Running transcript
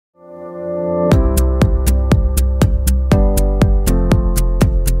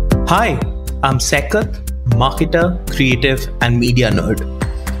Hi, I'm Sekat, marketer, creative, and media nerd.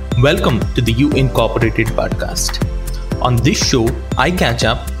 Welcome to the You Incorporated podcast. On this show, I catch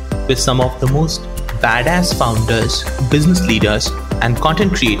up with some of the most badass founders, business leaders, and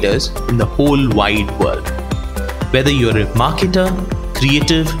content creators in the whole wide world. Whether you're a marketer,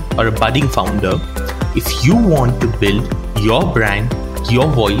 creative, or a budding founder, if you want to build your brand, your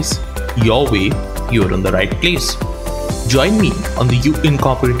voice, your way, you're in the right place. Join me on the You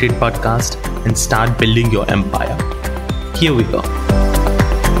Incorporated podcast and start building your empire. Here we go.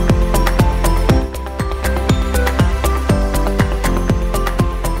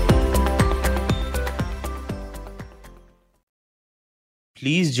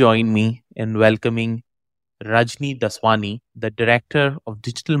 Please join me in welcoming Rajni Daswani, the Director of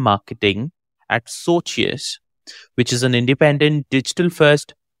Digital Marketing at Socius, which is an independent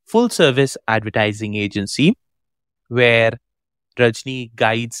digital-first full-service advertising agency where Rajni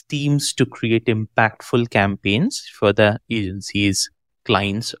guides teams to create impactful campaigns for the agency's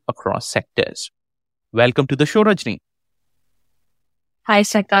clients across sectors. Welcome to the show, Rajni. Hi,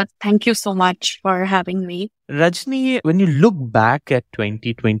 Sekat. Thank you so much for having me. Rajni, when you look back at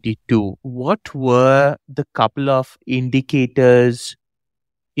 2022, what were the couple of indicators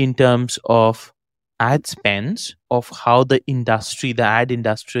in terms of ad spends of how the ad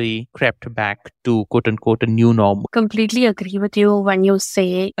industry crept back to quote unquote a new normal? Completely agree with you when you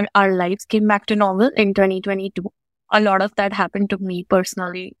say our lives came back to normal in 2022. A lot of that happened to me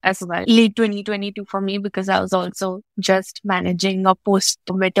personally as well. Late 2022 for me because I was also just managing a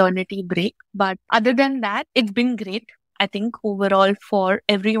post-maternity break. But other than that, it's been great, I think, overall for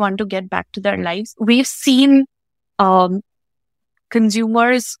everyone to get back to their lives. We've seen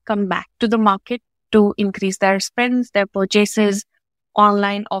consumers come back to the market to increase their spends, their purchases,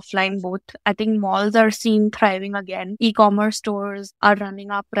 online, offline, both. I think malls are seen thriving again. E-commerce stores are running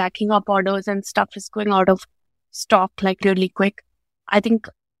up, racking up orders and stuff is going out of stock like really quick. I think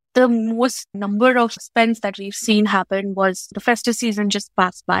the most number of spends that we've seen happen was the festive season just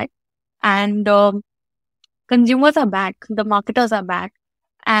passed by and consumers are back, the marketers are back,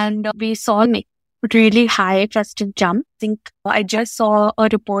 and we saw a really high festive jump. I think I just saw a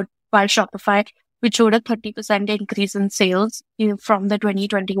report by Shopify which showed a 30% increase in sales from the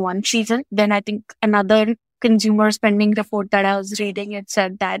 2021 season. Then I think another consumer spending report that I was reading, it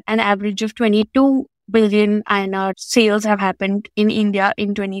said that an average of 22 billion INR sales have happened in India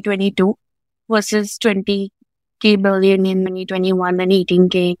in 2022 versus 20k billion in 2021 and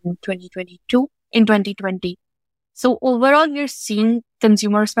 18k in 2020. So overall, we're seeing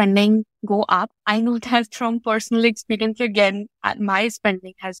consumer spending go up. I know that from personal experience, again, my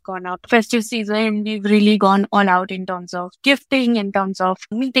spending has gone up. Festive season, we've really gone all out in terms of gifting, in terms of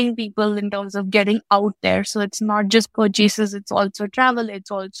meeting people, in terms of getting out there. So it's not just purchases, it's also travel, it's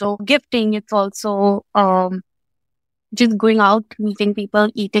also gifting, it's also just going out, meeting people,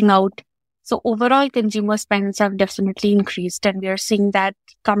 eating out. So overall, consumer spends have definitely increased and we are seeing that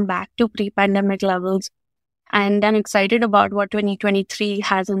come back to pre-pandemic levels. And I'm excited about what 2023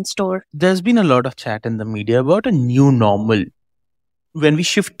 has in store. There's been a lot of chat in the media about a new normal. When we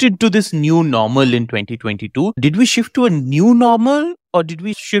shifted to this new normal in 2022, did we shift to a new normal or did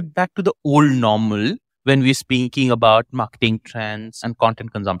we shift back to the old normal when we're speaking about marketing trends and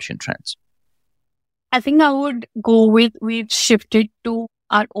content consumption trends? I think I would go with we've shifted to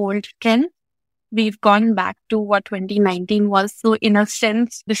our old trend. We've gone back to what 2019 was. So in a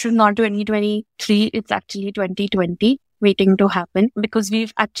sense, this is not 2023. It's actually 2020 waiting to happen because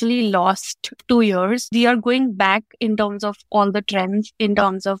we've actually lost 2 years. We are going back in terms of all the trends, in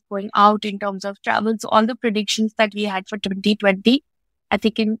terms of going out, in terms of travel. So all the predictions that we had for 2020, I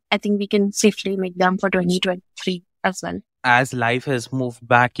think we can safely make them for 2023 as well. As life has moved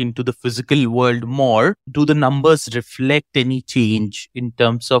back into the physical world more, do the numbers reflect any change in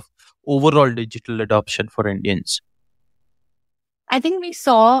terms of overall digital adoption for Indians? I think we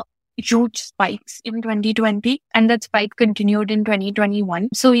saw huge spikes in 2020 and that spike continued in 2021.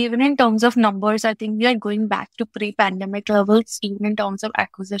 So even in terms of numbers, I think we are going back to pre-pandemic levels, even in terms of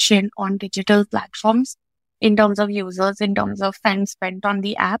acquisition on digital platforms, in terms of users, in terms of time spent on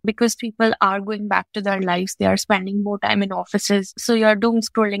the app, because people are going back to their lives. They are spending more time in offices. So your doom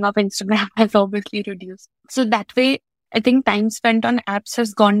scrolling of Instagram has obviously reduced. So that way, I think time spent on apps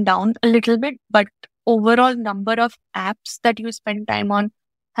has gone down a little bit, but overall number of apps that you spend time on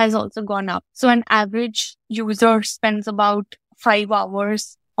has also gone up. So an average user spends about 5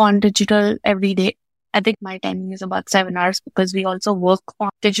 hours on digital every day. I think my timing is about 7 hours because we also work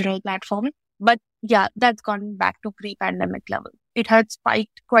on digital platforms. But yeah, that's gone back to pre-pandemic level. It had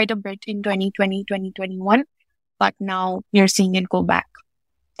spiked quite a bit in 2020, 2021, but now we're seeing it go back.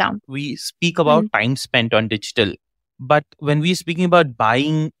 down. We speak about time spent on digital, but when we're speaking about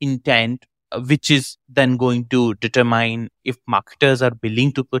buying intent, which is then going to determine if marketers are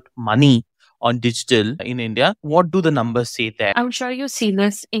willing to put money on digital in India, what do the numbers say there? I'm sure you see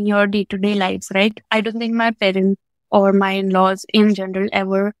this in your day-to-day lives, right? I don't think my parents or my in-laws in general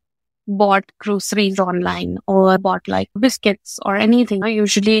ever bought groceries online or bought like biscuits or anything.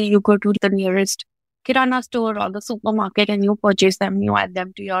 Usually you go to the nearest kirana store or the supermarket and you purchase them, you add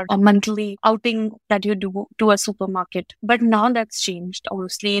them to your monthly outing that you do to a supermarket. But now that's changed.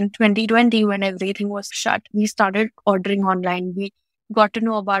 Obviously in 2020, when everything was shut, we started ordering online. We got to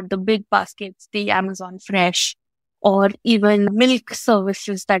know about the big baskets, the Amazon Fresh, or even milk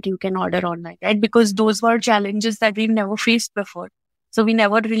services that you can order online, right? Because those were challenges that we've never faced before. So we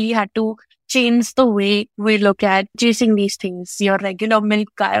never really had to change the way we look at chasing these things. Your regular milk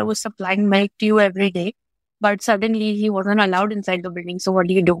guy was supplying milk to you every day, but suddenly he wasn't allowed inside the building. So what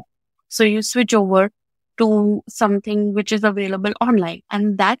do? So you switch over to something which is available online.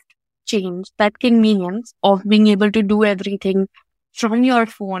 And that change, that convenience of being able to do everything from your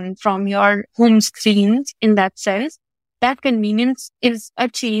phone, from your home screens in that sense, that convenience is a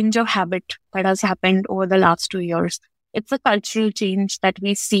change of habit that has happened over the last 2 years. It's a cultural change that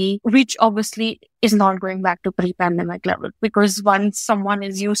we see, which obviously is not going back to pre-pandemic level, because once someone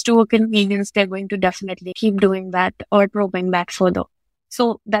is used to a convenience, they're going to definitely keep doing that or probing that further.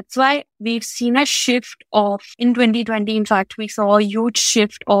 So that's why we've seen a shift in 2020, in fact, we saw a huge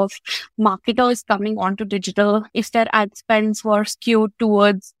shift of marketers coming onto digital. If their ad spends were skewed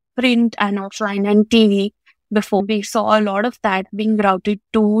towards print and offline and TV before, we saw a lot of that being routed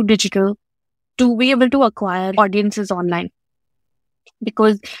to digital to be able to acquire audiences online,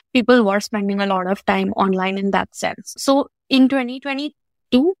 because people were spending a lot of time online in that sense. So in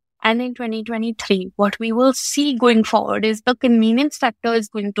 2022 and in 2023, what we will see going forward is the convenience factor is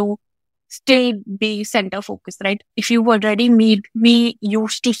going to still be center focused, right? If you already made me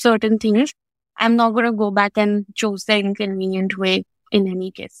used to certain things, I'm not going to go back and choose the inconvenient way in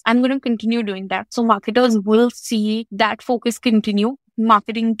any case. I'm going to continue doing that. So marketers will see that focus continue,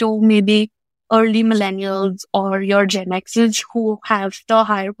 marketing to maybe early millennials or your Gen Xers who have the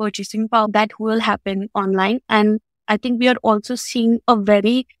higher purchasing power. That will happen online. And I think we are also seeing a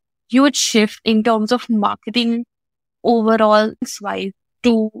very huge shift in terms of marketing overall wise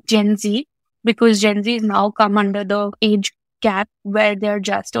to Gen Z, because Gen Z is now come under the age gap where they're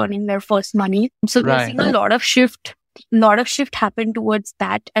just earning their first money. So we're seeing a lot of shift happen towards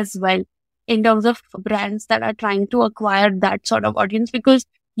that as well, in terms of brands that are trying to acquire that sort of audience, because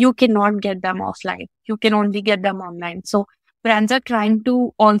you cannot get them offline. You can only get them online. So brands are trying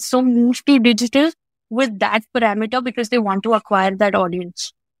to also move to digital with that parameter because they want to acquire that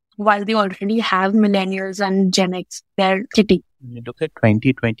audience while they already have millennials and Gen X, their kitty. When you look at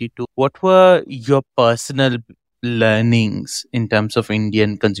 2022, what were your personal learnings in terms of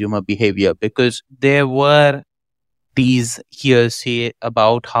Indian consumer behavior? Because there were these hearsay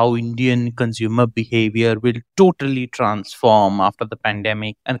about how Indian consumer behavior will totally transform after the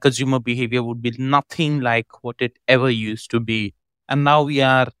pandemic, and consumer behavior would be nothing like what it ever used to be. And now we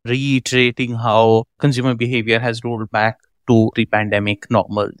are reiterating how consumer behavior has rolled back to pre-pandemic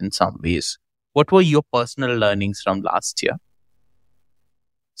normal in some ways. What were your personal learnings from last year?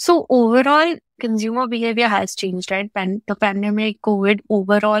 So overall, consumer behavior has changed, right? The pandemic, COVID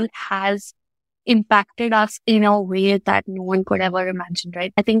overall has impacted us in a way that no one could ever imagine,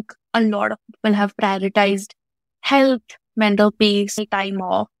 right? I think a lot of people have prioritized health, mental peace, time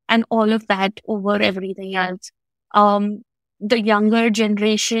off, and all of that over everything else. The younger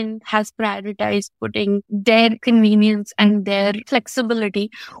generation has prioritized putting their convenience and their flexibility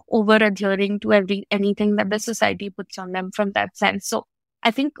over adhering to anything that the society puts on them from that sense. So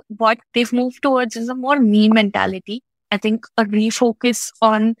I think what they've moved towards is a more me mentality. I think a refocus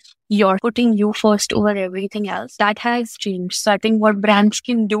on your putting you first over everything else, that has changed. So I think what brands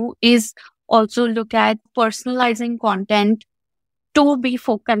can do is also look at personalizing content to be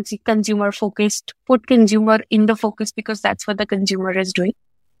consumer focused, put consumer in the focus because that's what the consumer is doing.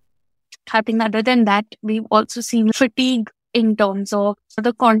 I think other than that, we've also seen fatigue in terms of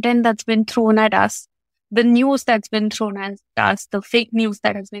the content that's been thrown at us, the news that's been thrown at us, the fake news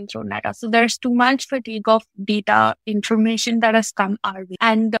that has been thrown at us. So there's too much fatigue of data, information that has come our way.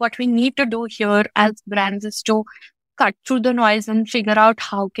 And what we need to do here as brands is to cut through the noise and figure out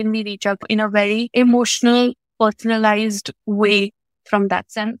how can we reach out in a very emotional, personalized way from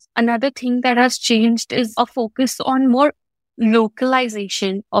that sense. Another thing that has changed is a focus on more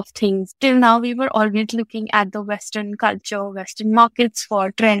localization of things. Till now, we were always looking at the Western culture, Western markets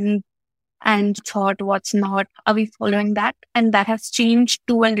for trends, and thought what's not. Are we following that? And that has changed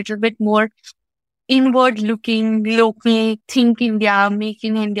to a little bit more inward looking, local, think India, make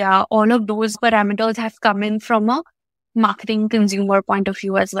in India. All of those parameters have come in from a marketing consumer point of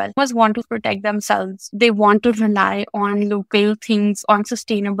view as well. Consumers want to protect themselves. They want to rely on local things, on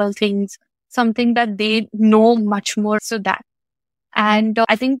sustainable things, something that they know much more. So that. And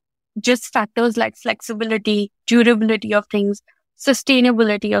I think just factors like flexibility, durability of things,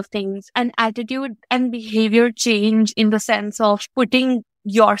 sustainability of things, and attitude and behavior change in the sense of putting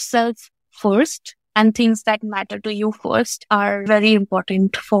yourself first and things that matter to you first are very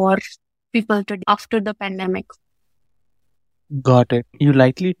important for people today after the pandemic. Got it. You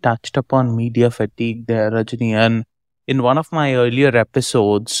lightly touched upon media fatigue there, Rajni. And in one of my earlier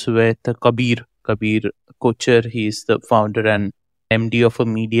episodes with Kabir Kocher, he's the founder and MD of a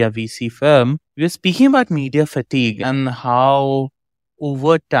media VC firm, we were speaking about media fatigue and how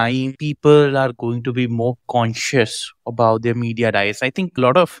over time people are going to be more conscious about their media diets. I think a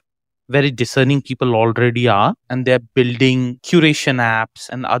lot of very discerning people already are, and they're building curation apps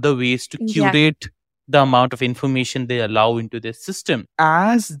and other ways to curate the amount of information they allow into their system.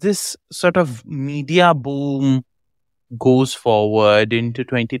 As this sort of media boom goes forward into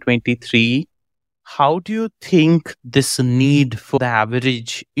 2023, how do you think this need for the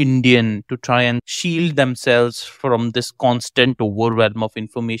average Indian to try and shield themselves from this constant overwhelm of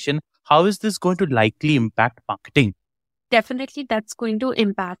information, how is this going to likely impact marketing? Definitely, that's going to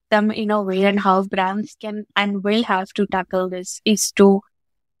impact them in a way, and how brands can and will have to tackle this is to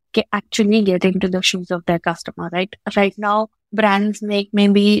actually get into the shoes of their customer, right? Right now, brands make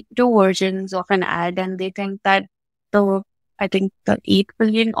maybe 2 versions of an ad, and they think that the 8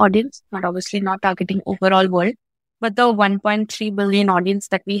 billion audience, not targeting overall world, but the 1.3 billion audience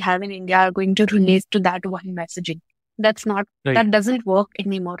that we have in India are going to relate to that one messaging. That's not, right. That doesn't work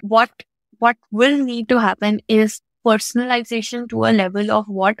anymore. What will need to happen is personalization to a level of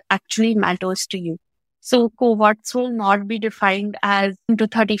what actually matters to you. So cohorts will not be defined as into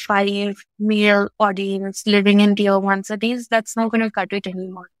 35 male audience living in tier 1 cities. That's not going to cut it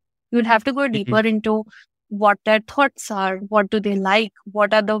anymore. You'd have to go deeper into what their thoughts are, what do they like,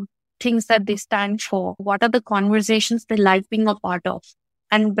 what are the things that they stand for, what are the conversations they like being a part of.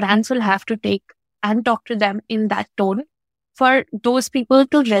 And brands will have to take and talk to them in that tone for those people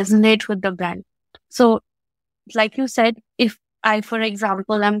to resonate with the brand. So like you said, if I, for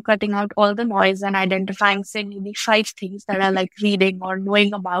example, am cutting out all the noise and identifying, say, maybe 5 things that I like reading or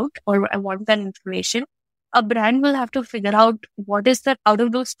knowing about, or I want that information, a brand will have to figure out what is that out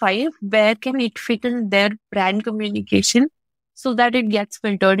of those 5, where can it fit in their brand communication so that it gets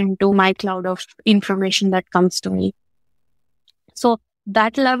filtered into my cloud of information that comes to me. So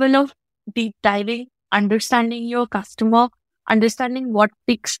that level of deep diving, understanding your customer, understanding what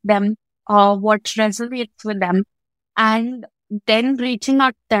picks them, what resonates with them, and then reaching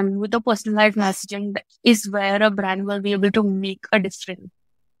out to them with a personalized messaging is where a brand will be able to make a difference.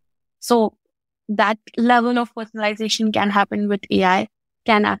 So that level of personalization can happen with AI,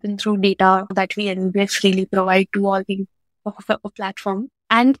 can happen through data that we freely provide to all the platform,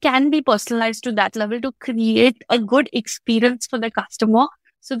 and can be personalized to that level to create a good experience for the customer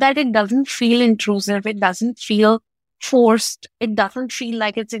so that it doesn't feel intrusive, it doesn't feel forced, it doesn't feel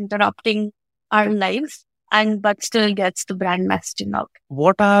like it's interrupting our lives, but still gets the brand messaging out.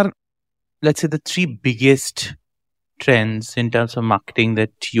 What are, let's say, the 3 biggest trends in terms of marketing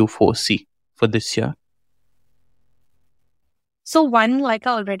that you foresee for this year? So one, like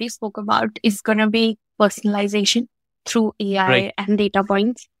I already spoke about, is going to be personalization through AI and data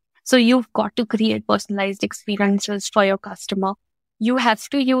points. So you've got to create personalized experiences for your customer. You have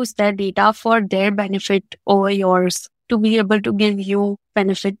to use their data for their benefit over yours to be able to give you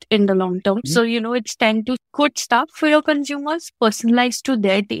benefit in the long term. So, it's tend to good stuff for your consumers, personalized to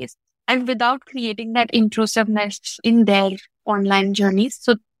their taste, and without creating that intrusiveness in their online journeys.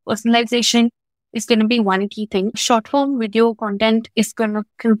 So personalization is going to be one key thing. Short form video content is going to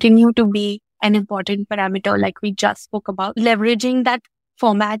continue to be an important parameter, like we just spoke about. Leveraging that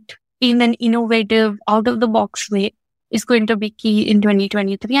format in an innovative, out of the box way is going to be key in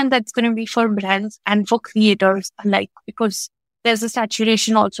 2023. And that's going to be for brands and for creators alike, because there's a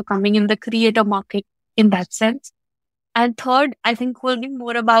saturation also coming in the creator market in that sense. And third, I think will be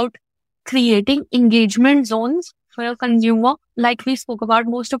more about creating engagement zones for your consumer. Like we spoke about,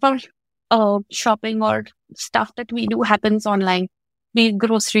 most of our shopping or stuff that we do happens online, be it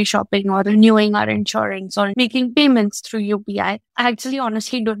grocery shopping or renewing our insurance or making payments through UPI. I actually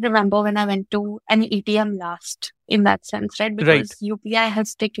honestly don't remember when I went to an ATM last in that sense, right? Because UPI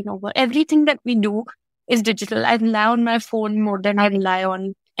has taken over. Everything that we do is digital. I rely on my phone more than I rely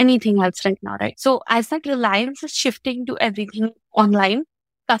on anything else right now, right? So as that reliance is shifting to everything online,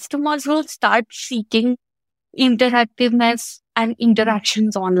 customers will start seeking interactiveness and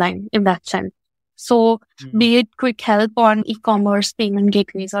interactions online in that sense. So be it quick help on e-commerce, payment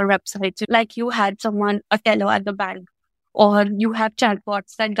gateways or websites, like you had someone, a teller at the bank, or you have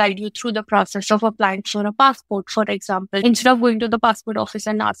chatbots that guide you through the process of applying for a passport, for example, instead of going to the passport office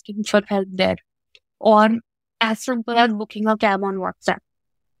and asking for help there, or as simple as booking a cab on WhatsApp,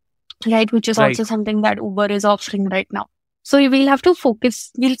 right? Which is also something that Uber is offering right now. So we'll have to focus,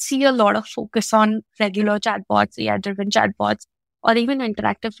 we'll see a lot of focus on regular chatbots, AI-driven chatbots, or even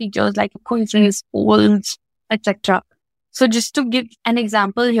interactive features like quizzes, polls, etc. So just to give an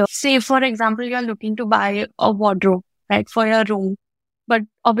example here, say for example, you're looking to buy a wardrobe, right, for your room. But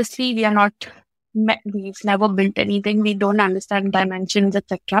obviously we've never built anything. We don't understand dimensions,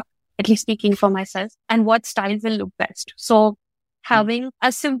 etc. At least speaking for myself, and what style will look best. So having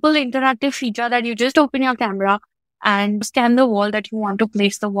a simple interactive feature that you just open your camera and scan the wall that you want to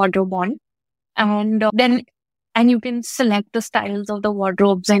place the wardrobe on. And you can select the styles of the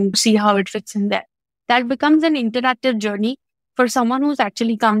wardrobes and see how it fits in there. That becomes an interactive journey for someone who's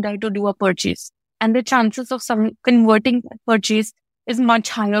actually come there to do a purchase. And the chances of some converting purchase is much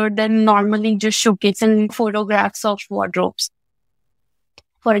higher than normally just showcasing photographs of wardrobes,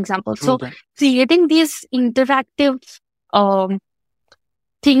 for example. So creating these interactive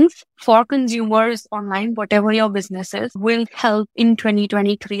things for consumers online, whatever your business is, will help in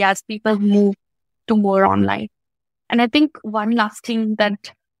 2023 as people move to more online. And I think one last thing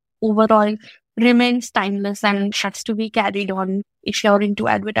that overall remains timeless and has to be carried on if you're into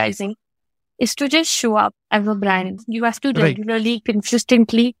advertising is to just show up as a brand. You have to regularly,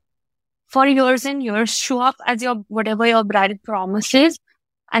 consistently, for years and years, show up as whatever your brand promises.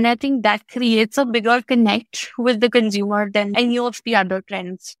 And I think that creates a bigger connect with the consumer than any of the other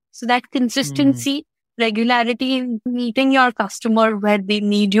trends. So that consistency, regularity in meeting your customer where they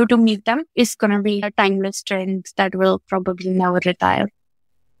need you to meet them is going to be a timeless trend that will probably never retire.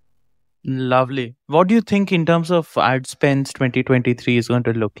 Lovely. What do you think in terms of ad spends 2023 is going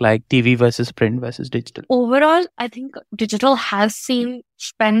to look like? TV versus print versus digital? Overall, I think digital has seen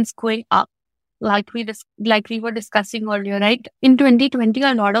spends going up. Like we were discussing earlier, right? In 2020,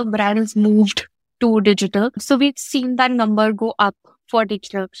 a lot of brands moved to digital. So we've seen that number go up for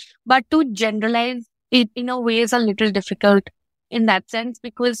digital. But to generalize it in a way is a little difficult in that sense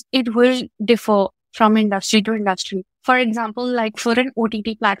because it will differ from industry to industry. For example, like for an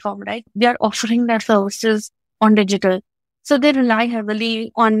OTT platform, right? They are offering their services on digital. So they rely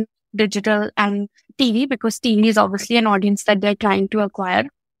heavily on digital and TV because TV is obviously an audience that they're trying to acquire.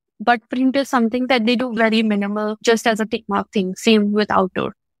 But print is something that they do very minimal, just as a tick mark thing. Same with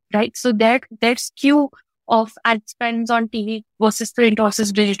outdoor, right? So their skew of ad spends on TV versus print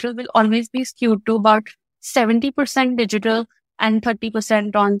versus digital will always be skewed to about 70% digital and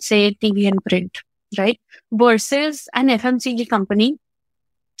 30% on, say, TV and print, right? Versus an FMCG company,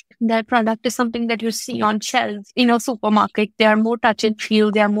 their product is something that you see on shelves in a supermarket. They are more touch and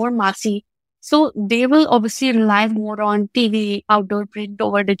feel. They are more massy. So they will obviously rely more on TV, outdoor print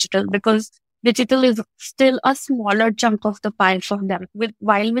over digital because digital is still a smaller chunk of the pie for them.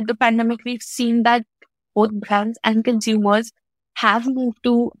 While with the pandemic, we've seen that both brands and consumers have moved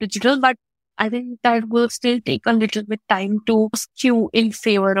to digital, but I think that will still take a little bit time to skew in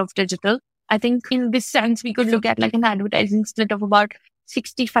favor of digital. I think in this sense, we could look at like an advertising split of about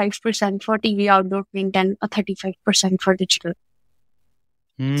 65% for TV, outdoor print and a 35% for digital.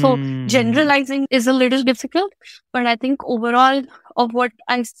 So generalizing is a little difficult, but I think overall of what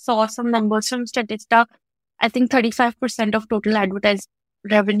I saw some numbers from Statista, I think 35% of total advertising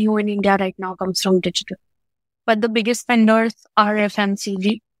revenue in India right now comes from digital. But the biggest spenders are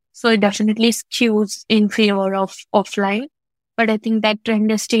FMCG. So it definitely skews in favor of offline. But I think that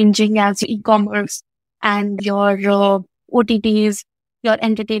trend is changing as e-commerce and your OTTs, your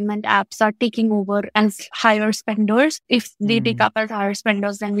entertainment apps are taking over as higher spenders. If they take up as higher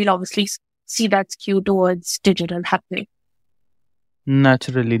spenders, then we'll obviously see that skew towards digital happening.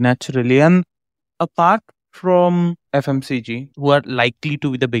 Naturally. And apart from FMCG, who are likely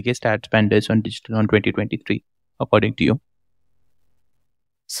to be the biggest ad spenders on digital on 2023, according to you?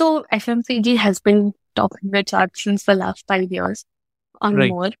 So FMCG has been topping the chart since the last 5 years or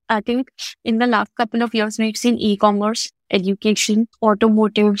more. I think in the last couple of years, we've seen e-commerce, education,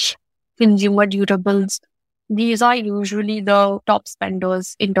 automotive, consumer durables. These are usually the top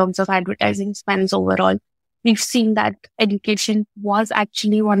spenders in terms of advertising spends overall. We've seen that education was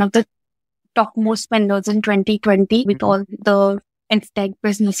actually one of the topmost spenders in 2020 with all the edtech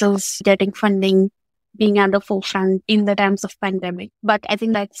businesses getting funding being at the forefront in the times of pandemic. But I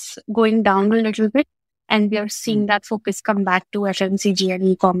think that's going down a little bit. And we are seeing that focus come back to FMCG and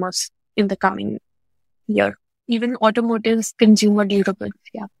e-commerce in the coming year. Even automotives, consumer durables.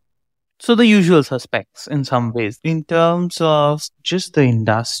 Yeah. So the usual suspects in some ways. In terms of just the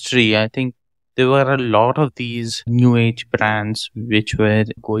industry, I think there were a lot of these new age brands which were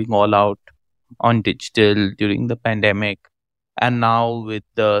going all out on digital during the pandemic. And now with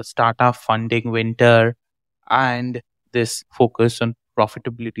the startup funding winter and this focus on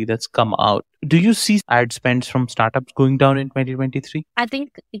profitability that's come out, do you see ad spends from startups going down in 2023? I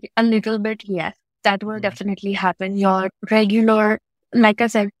think a little bit, yes. That will definitely happen. Your regular, like I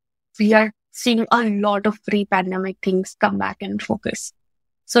said, we are seeing a lot of pre-pandemic things come back in focus.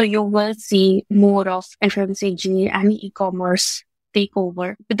 So you will see more of FMCG and e-commerce take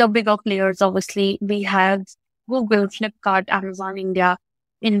over. With the bigger players, obviously, we have Google, Flipkart, Amazon India.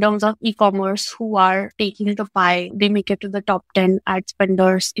 In terms of e-commerce, who are taking the pie, they make it to the top 10 ad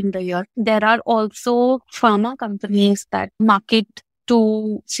spenders in the year. There are also pharma companies that market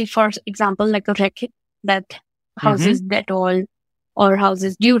to, see, for example, like a Reckitt that houses Dettol or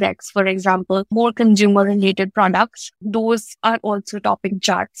houses Durex, for example, more consumer-related products. Those are also topping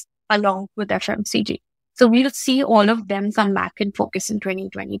charts along with FMCG. So we'll see all of them come back in focus in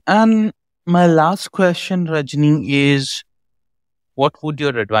 2020. And my last question, Rajni, is what would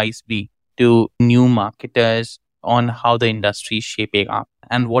your advice be to new marketers on how the industry is shaping up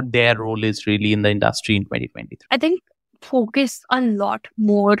and what their role is really in the industry in 2023? I think focus a lot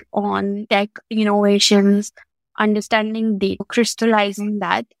more on tech innovations, understanding data, crystallizing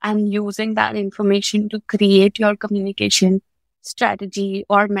that and using that information to create your communication strategy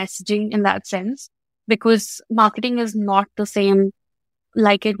or messaging in that sense. Because marketing is not the same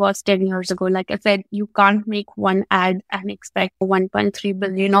like it was 10 years ago. Like I said, you can't make one ad and expect 1.3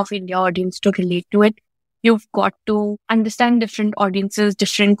 billion of India audience to relate to it. You've got to understand different audiences,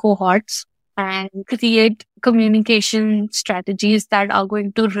 different cohorts, and create communication strategies that are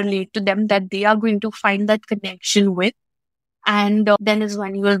going to relate to them, that they are going to find that connection with. And then is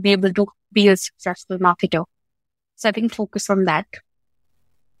when you will be able to be a successful marketer. So I think focus on that.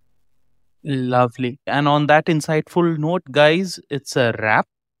 Lovely. And on that insightful note, guys, it's a wrap.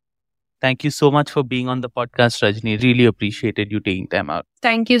 Thank you so much for being on the podcast, Rajni. Really appreciated you taking time out.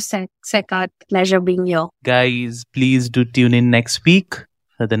 Thank you, Sekat. Pleasure being here. Guys, please do tune in next week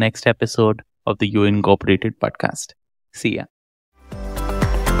for the next episode of the You Incorporated podcast. See ya.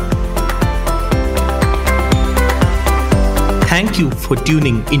 Thank you for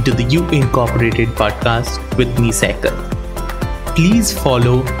tuning into the You Incorporated podcast with me, Sekat. Please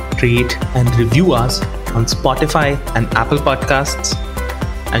follow, rate, and review us on Spotify and Apple Podcasts,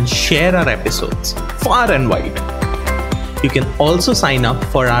 and share our episodes far and wide. You can also sign up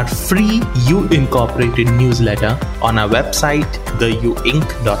for our free You Incorporated newsletter on our website,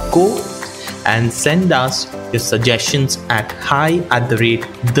 theyouinc.co, and send us your suggestions at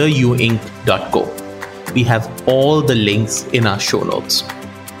hi@theyouinc.co. We have all the links in our show notes.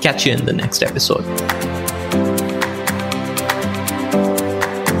 Catch you in the next episode.